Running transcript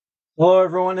Hello,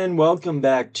 everyone, and welcome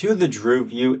back to the Drew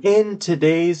View. In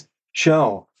today's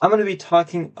show, I'm going to be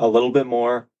talking a little bit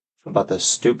more about the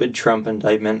stupid Trump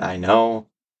indictment. I know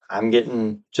I'm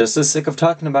getting just as sick of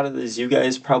talking about it as you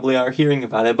guys probably are hearing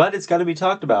about it, but it's got to be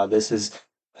talked about. This is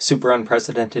super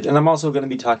unprecedented. And I'm also going to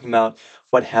be talking about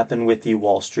what happened with the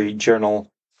Wall Street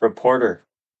Journal reporter.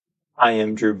 I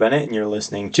am Drew Bennett, and you're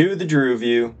listening to the Drew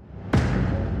View.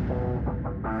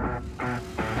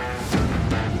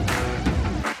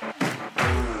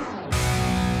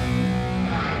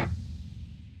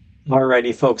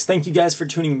 Alrighty, folks. Thank you guys for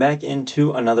tuning back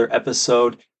into another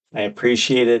episode. I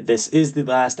appreciate it. This is the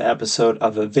last episode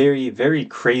of a very, very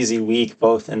crazy week,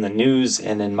 both in the news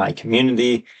and in my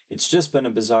community. It's just been a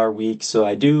bizarre week, so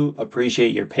I do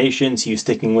appreciate your patience, you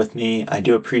sticking with me. I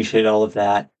do appreciate all of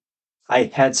that. I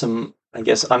had some,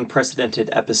 unprecedented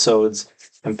episodes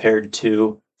compared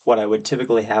to what I would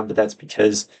typically have, but that's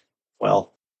because,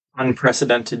 well,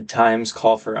 unprecedented times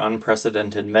call for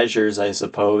unprecedented measures, I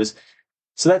suppose.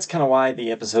 So that's kind of why the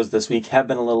episodes this week have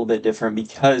been a little bit different,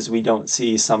 because we don't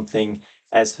see something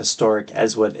as historic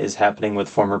as what is happening with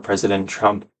former President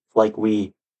Trump like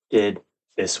we did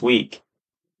this week.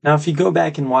 Now, if you go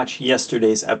back and watch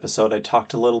yesterday's episode, I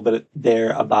talked a little bit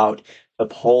there about the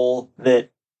poll that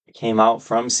came out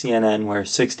from CNN where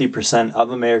 60%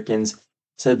 of Americans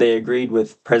said they agreed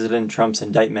with President Trump's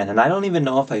indictment. And I don't even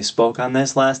know if I spoke on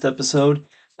this last episode.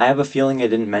 I have a feeling I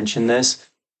didn't mention this.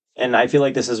 And I feel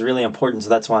like this is really important, so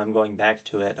that's why I'm going back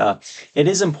to it. It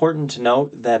is important to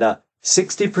note that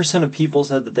 60% of people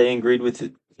said that they agreed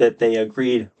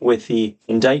with the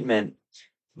indictment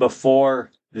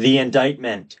before the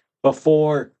indictment,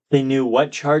 before they knew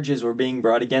what charges were being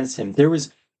brought against him. There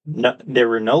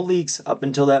were no leaks up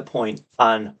until that point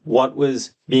on what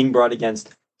was being brought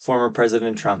against former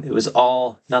President Trump. It was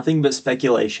all nothing but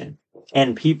speculation.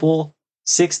 And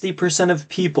 60% of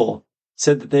people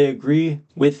said that they agree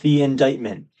with the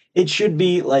indictment. It should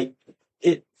be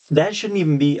that shouldn't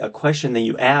even be a question that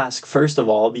you ask, first of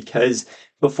all, because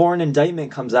before an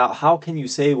indictment comes out, how can you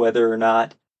say whether or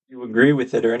not you agree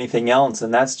with it or anything else?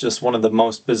 And that's just one of the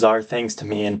most bizarre things to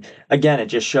me. And again, it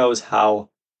just shows how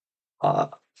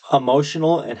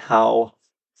emotional and how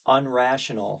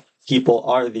unrational people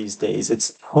are these days.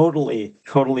 It's totally,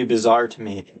 totally bizarre to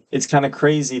me. It's kind of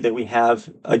crazy that we have,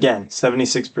 again,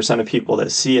 76% of people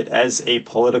that see it as it's a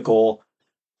political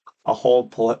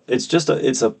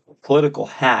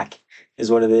hack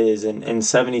is what it is. And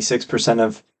 76%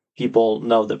 of people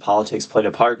know that politics played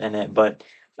a part in it. But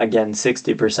again,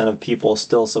 60% of people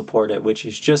still support it, which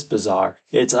is just bizarre.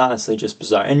 It's honestly just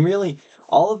bizarre. And really,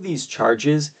 all of these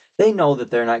charges, they know that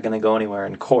they're not going to go anywhere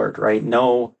in court, right?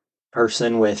 No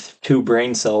person with two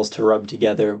brain cells to rub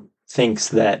together thinks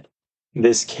that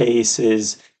this case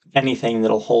is anything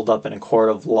that'll hold up in a court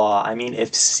of law. I mean,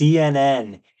 if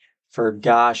CNN, for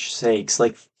gosh sakes,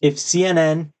 if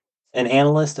CNN, an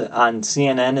analyst on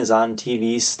CNN is on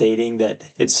TV stating that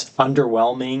it's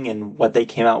underwhelming and what they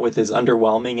came out with is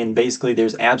underwhelming and basically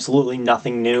there's absolutely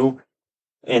nothing new,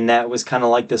 and that was kind of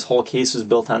like this whole case was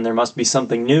built on, there must be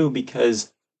something new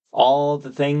because all the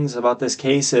things about this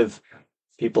case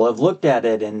people have looked at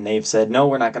it and they've said, no,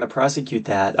 we're not going to prosecute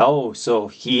that. Oh, so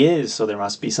he is, so there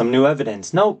must be some new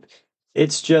evidence. Nope.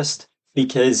 It's just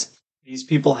because these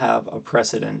people have a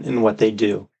precedent in what they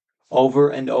do.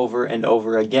 Over and over and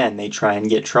over again, they try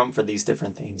and get Trump for these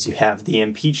different things. You have the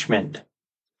impeachment,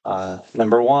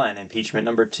 number one, impeachment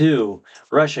number two,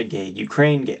 Russiagate,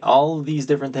 Ukrainegate, all of these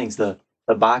different things, the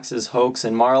boxes hoax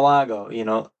in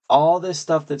Mar-a-Lago, all this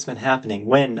stuff that's been happening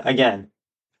when, again,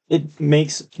 it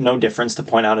makes no difference to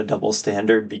point out a double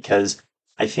standard because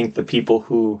I think the people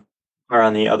who are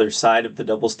on the other side of the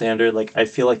double standard, I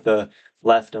feel like the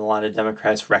left and a lot of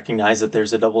Democrats recognize that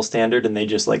there's a double standard and they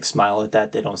just smile at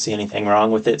that. They don't see anything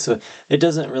wrong with it. So it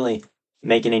doesn't really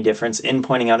make any difference in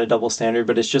pointing out a double standard,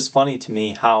 but it's just funny to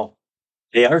me how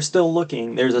they are still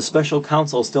looking. There's a special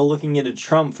counsel still looking into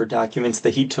Trump for documents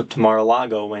that he took to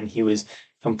Mar-a-Lago when he was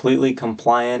completely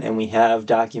compliant, and we have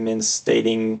documents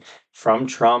stating from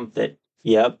Trump that,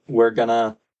 yep, we're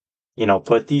gonna,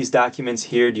 put these documents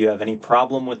here. Do you have any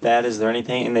problem with that? Is there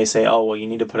anything? And they say, oh, well, you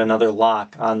need to put another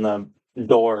lock on the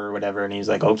door or whatever. And he's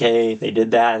like, okay, they did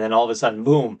that. And then all of a sudden,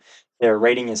 boom, they're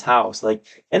raiding his house.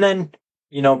 And then,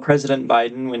 President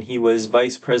Biden, when he was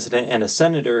vice president and a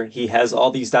senator, he has all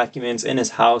these documents in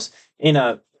his house in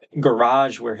a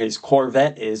garage where his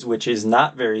Corvette is, which is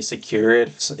not very secure.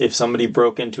 If somebody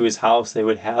broke into his house, they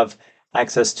would have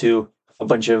access to a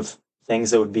bunch of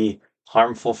things that would be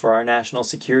harmful for our national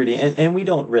security. And we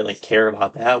don't really care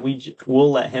about that.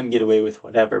 We'll let him get away with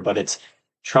whatever, but it's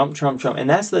Trump, Trump, Trump. And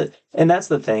that's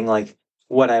the thing.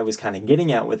 what I was kind of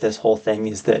getting at with this whole thing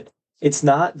is that it's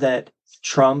not that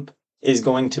Trump is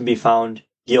going to be found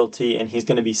guilty and he's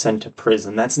going to be sent to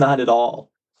prison. That's not at all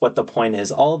what the point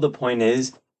is. All the point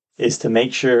is to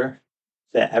make sure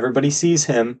that everybody sees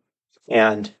him,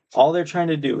 and all they're trying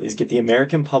to do is get the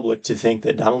American public to think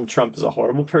that Donald Trump is a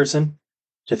horrible person,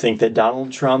 to think that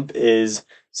Donald Trump is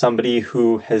somebody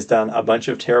who has done a bunch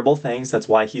of terrible things. That's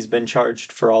why he's been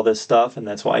charged for all this stuff, and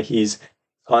that's why he's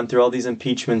gone through all these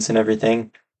impeachments and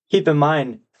everything. Keep in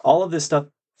mind, all of this stuff,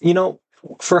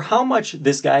 for how much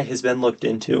this guy has been looked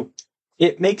into,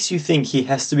 it makes you think he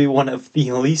has to be one of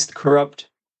the least corrupt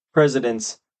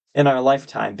presidents in our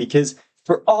lifetime, because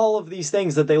for all of these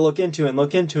things that they look into and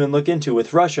look into and look into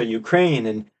with Russia, Ukraine,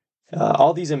 and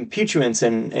all these impeachments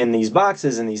and these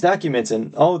boxes and these documents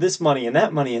and this money and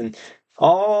that money and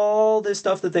all this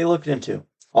stuff that they looked into,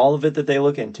 all of it that they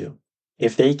look into,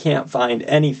 if they can't find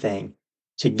anything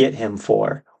to get him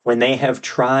for, when they have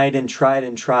tried and tried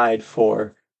and tried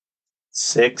for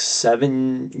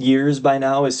 6-7 years by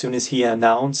now, as soon as he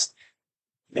announced,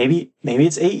 maybe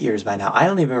it's 8 years by now, I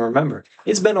don't even remember.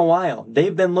 It's been a while.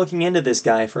 They've been looking into this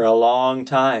guy for a long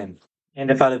time.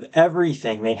 And if out of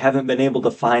everything they haven't been able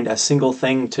to find a single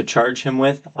thing to charge him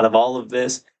with out of all of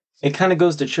this, it kind of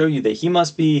goes to show you that he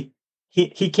must be,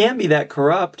 he can't be that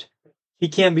corrupt. He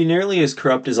can't be nearly as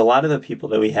corrupt as a lot of the people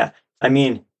that we have. I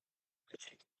mean,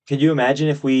 could you imagine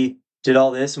if we did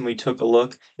all this and we took a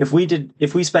look? If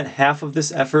we spent half of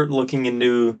this effort looking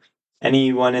into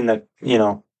anyone in the,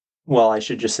 I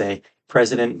should just say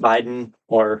President Biden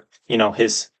or,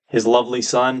 his lovely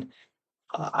son,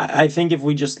 I think if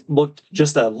we just looked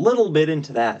just a little bit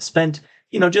into that, spent,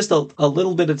 just a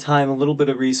little bit of time, a little bit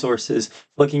of resources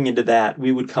looking into that,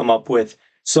 we would come up with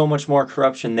so much more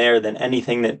corruption there than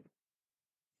anything that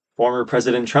former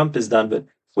President Trump has done. But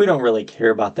we don't really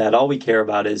care about that. All we care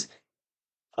about is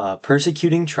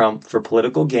persecuting Trump for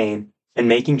political gain and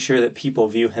making sure that people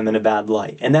view him in a bad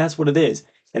light. And that's what it is.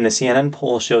 And the CNN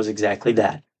poll shows exactly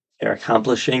that. They're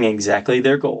accomplishing exactly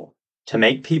their goal, to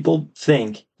make people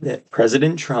think that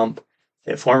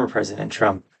former President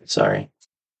Trump,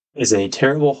 is a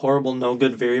terrible, horrible, no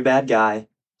good, very bad guy,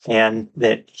 and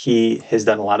that he has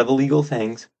done a lot of illegal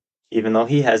things, even though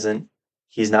he hasn't.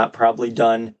 He's not probably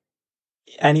done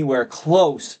anywhere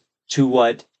close to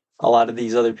what a lot of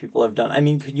these other people have done. I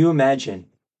mean, could you imagine,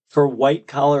 for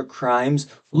white-collar crimes,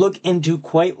 look into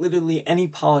quite literally any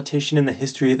politician in the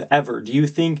history of ever? Do you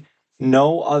think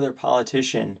no other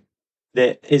politician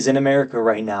that is in America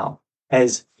right now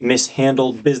has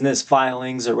mishandled business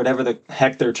filings or whatever the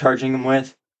heck they're charging him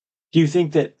with? Do you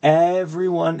think that every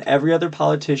other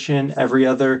politician, every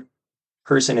other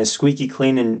person is squeaky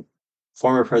clean and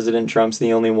former President Trump's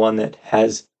the only one that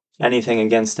has anything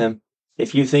against him?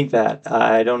 If you think that,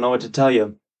 I don't know what to tell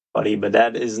you, buddy, but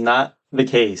that is not the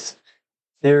case.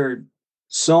 There are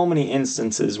so many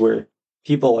instances where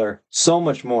people are so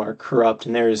much more corrupt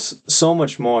and there's so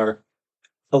much more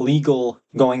illegal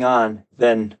going on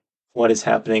than what is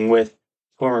happening with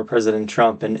former President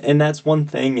Trump. And that's one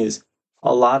thing, is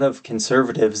a lot of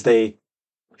conservatives, they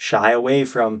shy away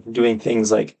from doing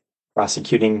things like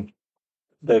prosecuting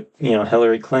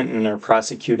Hillary Clinton or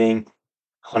prosecuting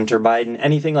Hunter Biden,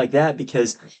 anything like that,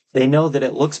 because they know that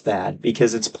it looks bad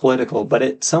because it's political. But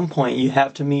at some point you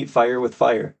have to meet fire with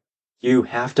fire. You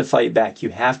have to fight back. You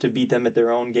have to beat them at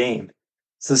their own game.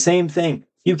 It's the same thing.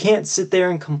 You can't sit there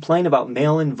and complain about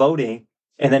mail-in voting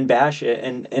and then bash it,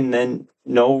 and then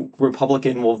no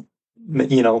Republican will,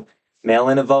 mail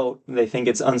in a vote. They think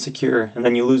it's unsecure, and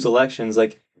then you lose elections.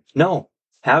 Like, no,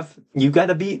 you got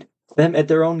to beat them at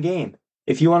their own game.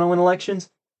 If you want to win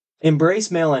elections, embrace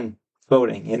mail-in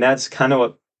voting, and that's kind of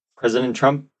what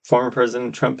former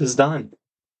President Trump has done.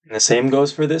 And the same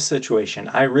goes for this situation.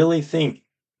 I really think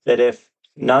that if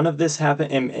none of this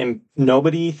happened and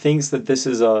nobody thinks that this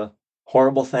is a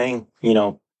horrible thing,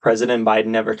 President Biden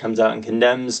never comes out and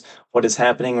condemns what is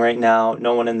happening right now.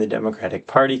 No one in the Democratic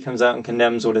Party comes out and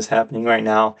condemns what is happening right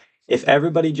now. If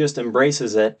everybody just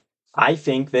embraces it, I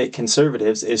think that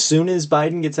conservatives, as soon as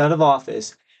Biden gets out of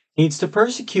office, needs to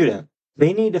persecute him.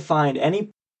 They need to find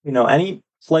any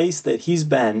place that he's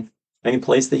been, any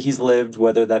place that he's lived,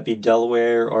 whether that be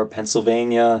Delaware or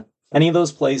Pennsylvania, any of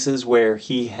those places where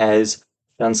he has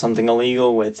done something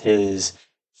illegal with his,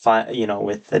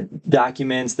 with the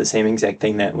documents, the same exact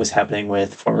thing that was happening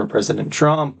with former President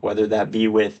Trump, whether that be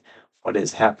with what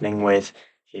is happening with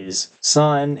his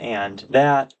son and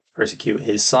that, persecute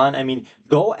his son. I mean,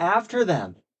 go after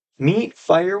them. Meet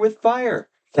fire with fire.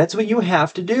 That's what you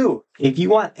have to do. If you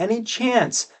want any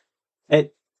chance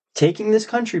at taking this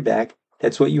country back,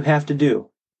 that's what you have to do.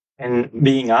 And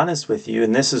being honest with you,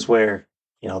 and this is where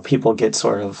people get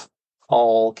sort of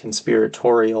all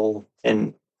conspiratorial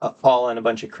and all in a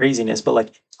bunch of craziness. But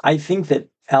like, I think that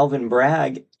Alvin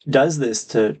Bragg does this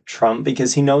to Trump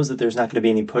because he knows that there's not going to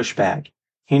be any pushback.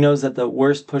 He knows that the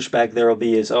worst pushback there will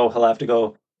be is, oh, he'll have to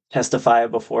go testify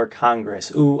before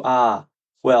Congress. Ooh, ah.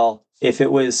 Well, if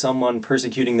it was someone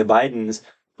persecuting the Bidens,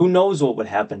 who knows what would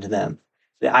happen to them?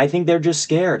 I think they're just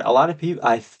scared. A lot of people,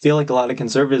 I feel like a lot of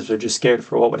conservatives are just scared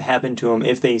for what would happen to them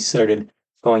if they started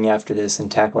going after this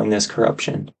and tackling this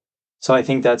corruption. So I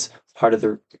think that's part of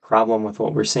the problem with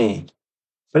what we're seeing.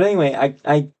 But anyway,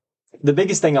 the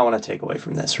biggest thing I want to take away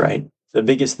from this, right? The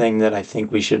biggest thing that I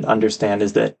think we should understand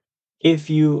is that if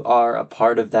you are a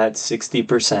part of that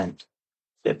 60%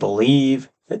 that believe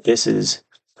that this is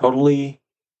totally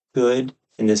good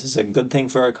and this is a good thing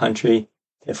for our country,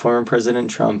 that former President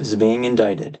Trump is being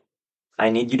indicted, I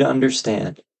need you to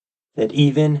understand that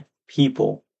even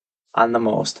people on the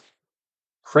most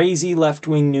crazy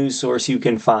left-wing news source you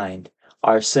can find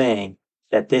are saying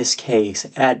that this case,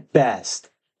 at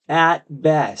best,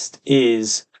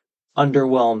 is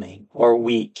underwhelming or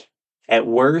weak. At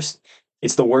worst,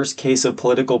 it's the worst case of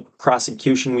political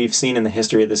prosecution we've seen in the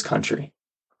history of this country.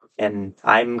 And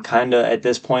I'm kind of, at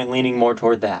this point, leaning more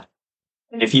toward that.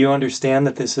 If you understand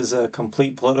that this is a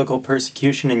complete political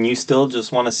persecution and you still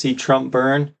just want to see Trump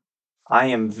burn, I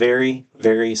am very,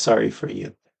 very sorry for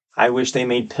you. I wish they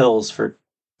made pills for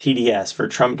TDS, for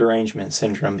Trump derangement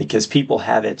syndrome, because people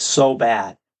have it so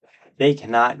bad. They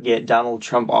cannot get Donald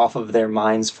Trump off of their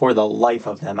minds for the life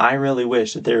of them. I really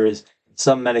wish that there is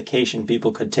some medication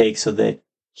people could take so that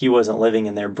he wasn't living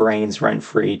in their brains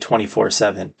rent-free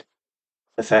 24/7.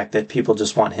 The fact that people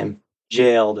just want him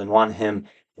jailed and want him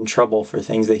in trouble for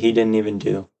things that he didn't even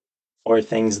do, or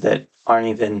things that aren't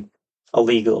even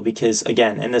illegal, because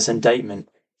again, in this indictment,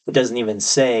 it doesn't even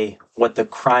say what the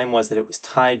crime was that it was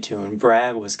tied to, and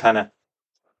Bragg was kind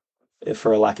of,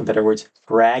 for a lack of better words,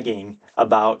 bragging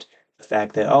about the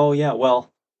fact that, oh yeah,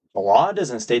 well, the law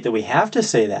doesn't state that we have to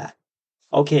say that.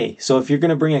 Okay, so if you're going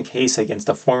to bring a case against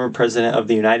a former president of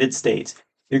the United States,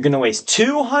 you're going to waste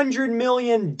 $200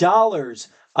 million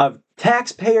of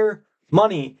taxpayer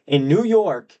money in New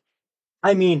York.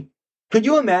 I mean, could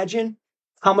you imagine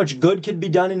how much good could be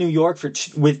done in New York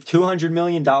with $200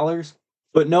 million?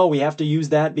 But no, we have to use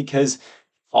that because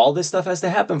all this stuff has to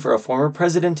happen for a former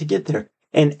president to get there.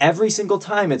 And every single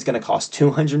time it's going to cost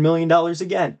 $200 million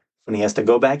again when he has to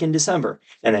go back in December.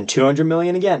 And then $200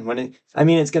 million again.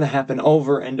 It's going to happen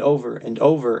over and over and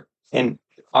over. And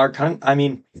they're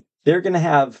going to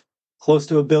have close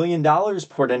to $1 billion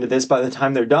poured into this by the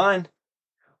time they're done.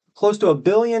 Close to $1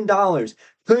 billion.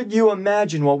 Could you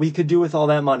imagine what we could do with all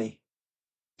that money?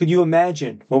 Could you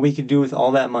imagine what we could do with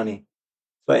all that money?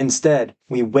 But instead,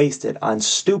 we waste it on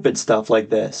stupid stuff like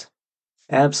this.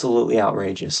 Absolutely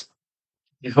outrageous.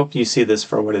 I hope you see this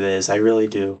for what it is. I really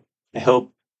do. I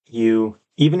hope you,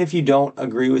 even if you don't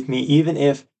agree with me, even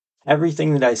if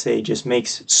everything that I say just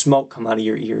makes smoke come out of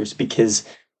your ears because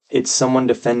it's someone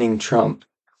defending Trump,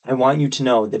 I want you to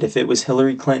know that if it was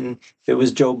Hillary Clinton, if it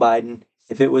was Joe Biden,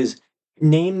 if it was,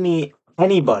 name me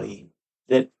anybody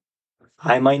that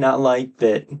I might not like,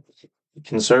 that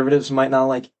conservatives might not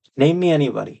like, name me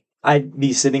anybody, I'd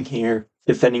be sitting here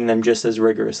defending them just as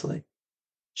rigorously.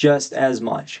 Just as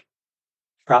much.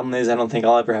 Problem is, I don't think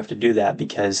I'll ever have to do that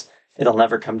because it'll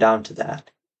never come down to that.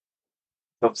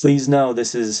 But please know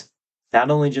this is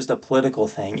not only just a political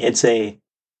thing, it's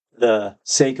the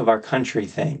sake of our country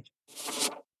thing.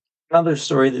 Another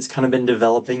story that's kind of been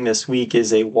developing this week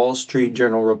is a Wall Street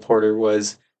Journal reporter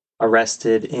was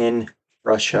arrested in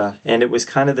Russia, and it was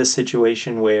kind of the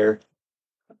situation where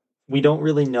we don't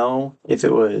really know if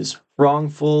it was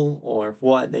wrongful or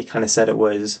what. They kind of said it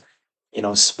was,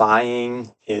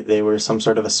 spying. They were some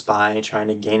sort of a spy trying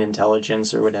to gain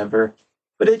intelligence or whatever.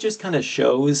 But it just kind of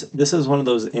shows, this is one of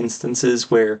those instances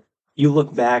where you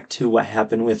look back to what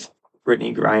happened with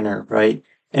Brittany Griner, right?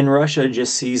 And Russia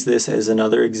just sees this as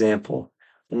another example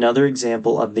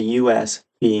of the U.S.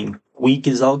 being weak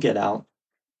as all get out,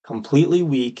 completely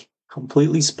weak,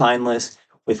 completely spineless,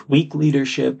 with weak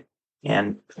leadership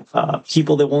and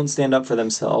people that won't stand up for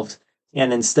themselves.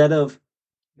 And instead of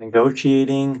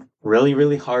negotiating really,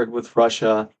 really hard with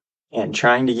Russia and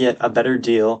trying to get a better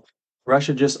deal,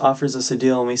 Russia just offers us a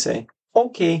deal and we say,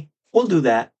 okay, we'll do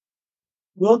that.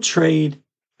 We'll trade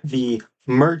the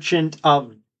merchant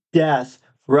of death,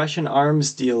 Russian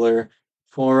arms dealer,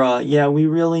 for, we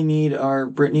really need our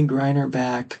Brittany Griner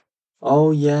back.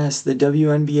 Oh yes, the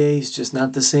WNBA is just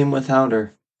not the same without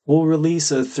her. We'll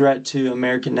release a threat to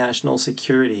American national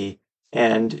security,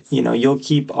 and, you'll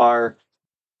keep our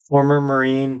former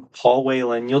Marine, Paul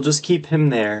Whelan, you'll just keep him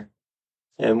there.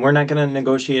 and we're not going to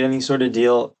negotiate any sort of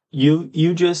deal.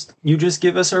 You just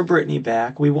give us our Britney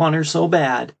back. We want her so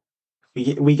bad.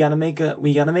 We got to make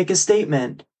a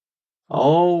statement.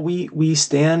 Oh, we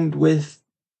stand with,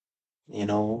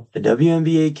 the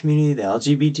WNBA community, the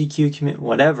LGBTQ community,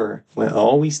 whatever.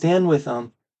 We stand with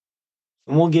them.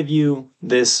 And we'll give you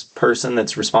this person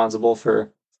that's responsible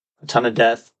for a ton of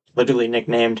death, literally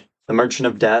nicknamed the Merchant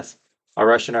of Death, a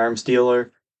Russian arms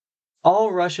dealer.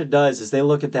 All Russia does is they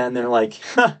look at that and they're like,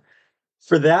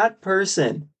 for that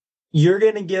person, you're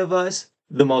going to give us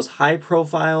one of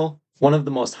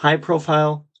the most high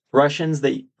profile Russians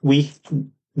that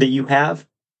you have.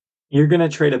 You're going to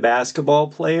trade a basketball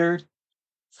player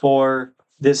for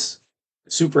this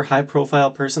super high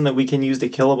profile person that we can use to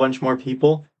kill a bunch more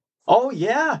people. Oh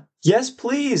yeah. Yes,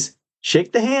 please.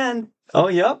 Shake the hand. Oh,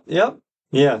 yep.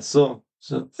 Yeah, so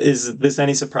is this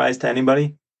any surprise to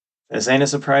anybody? This ain't a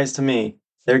surprise to me.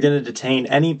 They're going to detain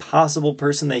any possible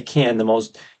person they can, the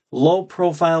most low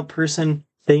profile person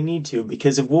they need to,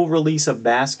 because if we'll release a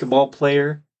basketball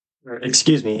player,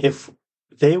 if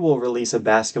they will release a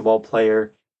basketball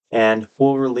player and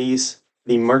we'll release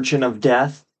the Merchant of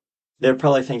Death, they're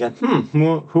probably thinking,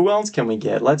 who else can we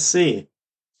get? Let's see.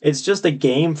 It's just a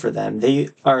game for them. They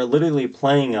are literally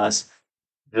playing us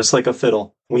just like a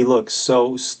fiddle. We look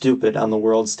so stupid on the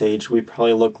world stage. We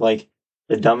probably look like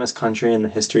the dumbest country in the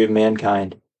history of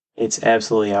mankind. It's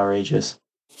absolutely outrageous.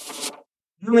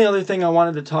 The only other thing I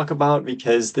wanted to talk about,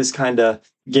 because this kind of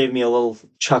gave me a little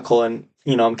chuckle, and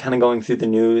I'm kind of going through the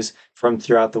news from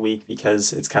throughout the week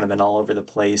because it's kind of been all over the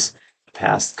place the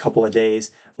past couple of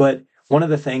days. But one of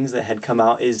the things that had come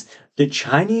out is the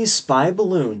Chinese spy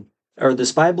balloon, or the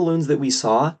spy balloons that we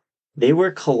saw. They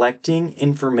were collecting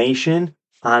information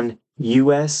on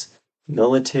U.S.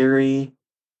 military,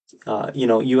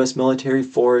 U.S. military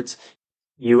forts,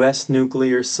 U.S.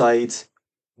 nuclear sites.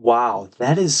 Wow,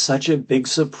 that is such a big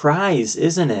surprise,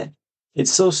 isn't it?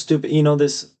 It's so stupid.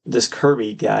 This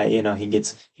Kirby guy,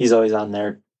 he's always on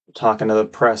there talking to the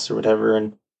press or whatever,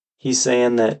 and he's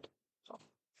saying that,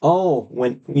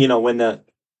 when the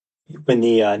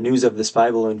news of the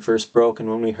spy balloon first broke and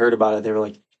when we heard about it, they were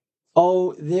like,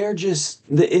 oh,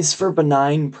 it's for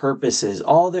benign purposes.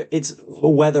 It's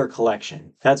weather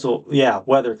collection.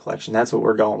 Weather collection. That's what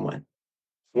we're going with.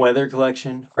 Weather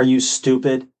collection? Are you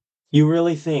stupid? You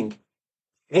really think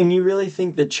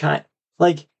that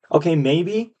okay,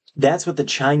 maybe that's what the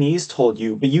Chinese told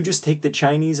you, but you just take the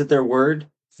Chinese at their word.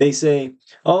 They say,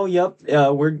 oh, yep,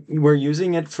 we're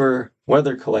using it for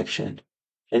weather collection.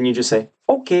 And you just say,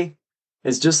 okay.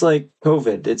 It's just like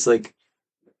COVID. It's like,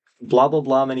 blah, blah,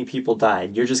 blah, many people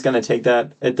died. You're just going to take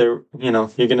that at you're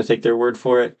going to take their word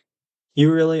for it.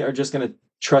 You really are just going to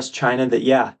trust China that,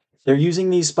 yeah, they're using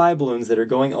these spy balloons that are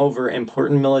going over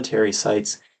important military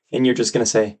sites, and you're just going to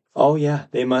say, oh, yeah,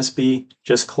 they must be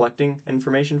just collecting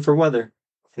information for weather.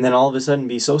 And then all of a sudden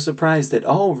be so surprised that,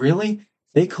 oh, really?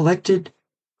 They collected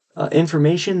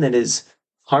information that is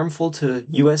harmful to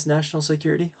U.S. national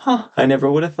security? I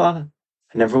never would have thought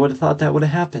that would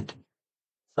have happened.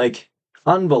 Like,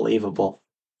 unbelievable.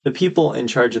 The people in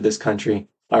charge of this country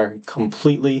are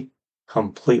completely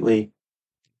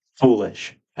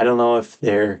foolish. I don't know if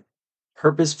they're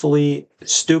purposefully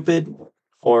stupid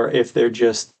or if they're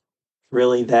just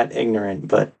really that ignorant,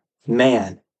 but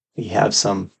man, we have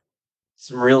some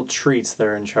real treats that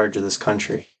are in charge of this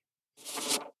country.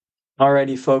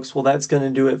 Alrighty, folks. Well, that's going to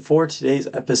do it for today's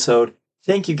episode.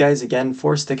 Thank you guys again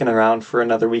for sticking around for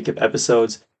another week of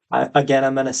episodes. Again,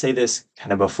 I'm going to say this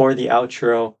kind of before the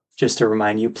outro, just to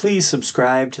remind you, please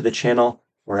subscribe to the channel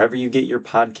wherever you get your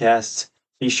podcasts.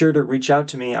 Be sure to reach out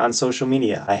to me on social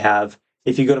media.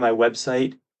 If you go to my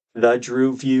website,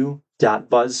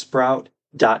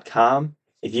 thedrewview.buzzsprout.com,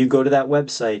 if you go to that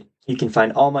website, you can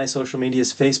find all my social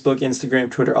medias, Facebook,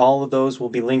 Instagram, Twitter, all of those will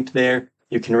be linked there.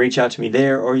 You can reach out to me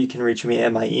there, or you can reach me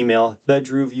at my email,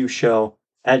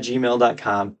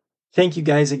 thedrewviewshow@gmail.com. Thank you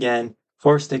guys again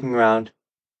for sticking around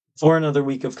for another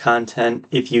week of content.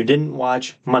 If you didn't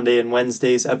watch Monday and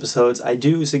Wednesday's episodes, I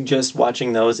do suggest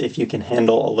watching those if you can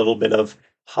handle a little bit of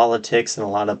politics and a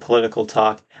lot of political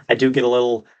talk. I do get a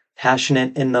little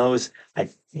passionate in those. I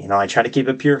try to keep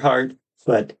a pure heart,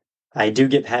 but I do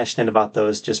get passionate about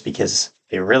those just because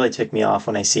they really tick me off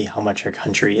when I see how much our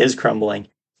country is crumbling.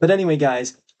 But anyway,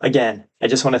 guys, again, I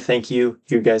just want to thank you.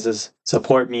 You guys'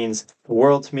 support means the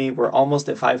world to me. We're almost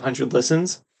at 500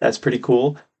 listens. That's pretty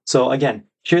cool. So again,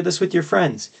 share this with your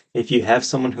friends. If you have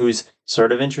someone who's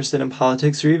sort of interested in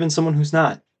politics, or even someone who's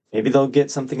not, maybe they'll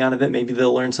get something out of it. Maybe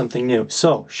they'll learn something new.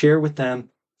 So share with them.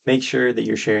 Make sure that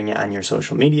you're sharing it on your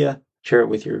social media. Share it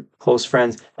with your close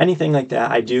friends. Anything like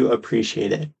that, I do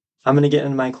appreciate it. I'm going to get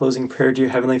into my closing prayer. Dear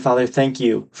Heavenly Father, thank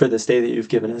you for this day that you've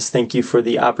given us. Thank you for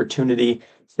the opportunity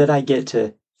that I get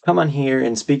to come on here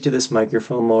and speak to this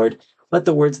microphone, Lord. Let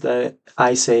the words that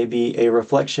I say be a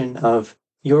reflection of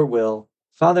your will.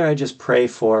 Father, I just pray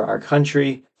for our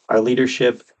country, our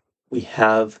leadership. We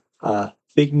have a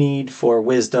big need for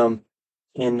wisdom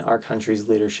in our country's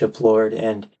leadership, Lord,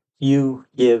 and you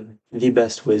give the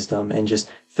best wisdom, and just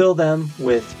fill them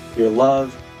with your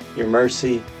love, your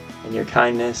mercy, and your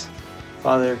kindness.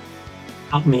 Father,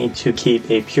 help me to keep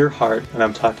a pure heart when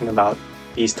I'm talking about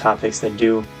these topics that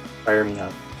do fire me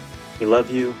up. We love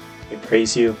you, we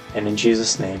praise you, and in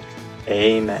Jesus' name,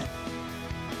 amen.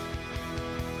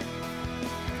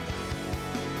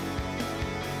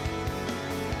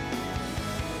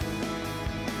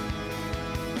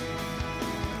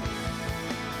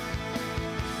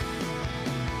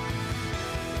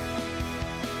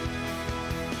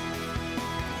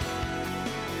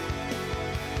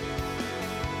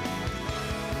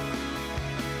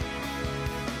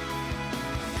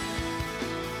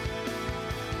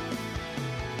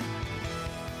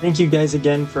 Thank you guys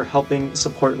again for helping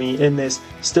support me in this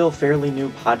still fairly new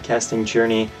podcasting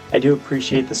journey. I do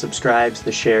appreciate the subscribes,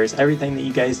 the shares, everything that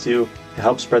you guys do to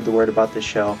help spread the word about this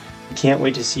show. I can't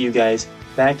wait to see you guys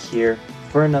back here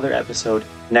for another episode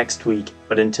next week.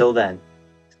 But until then,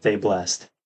 stay blessed.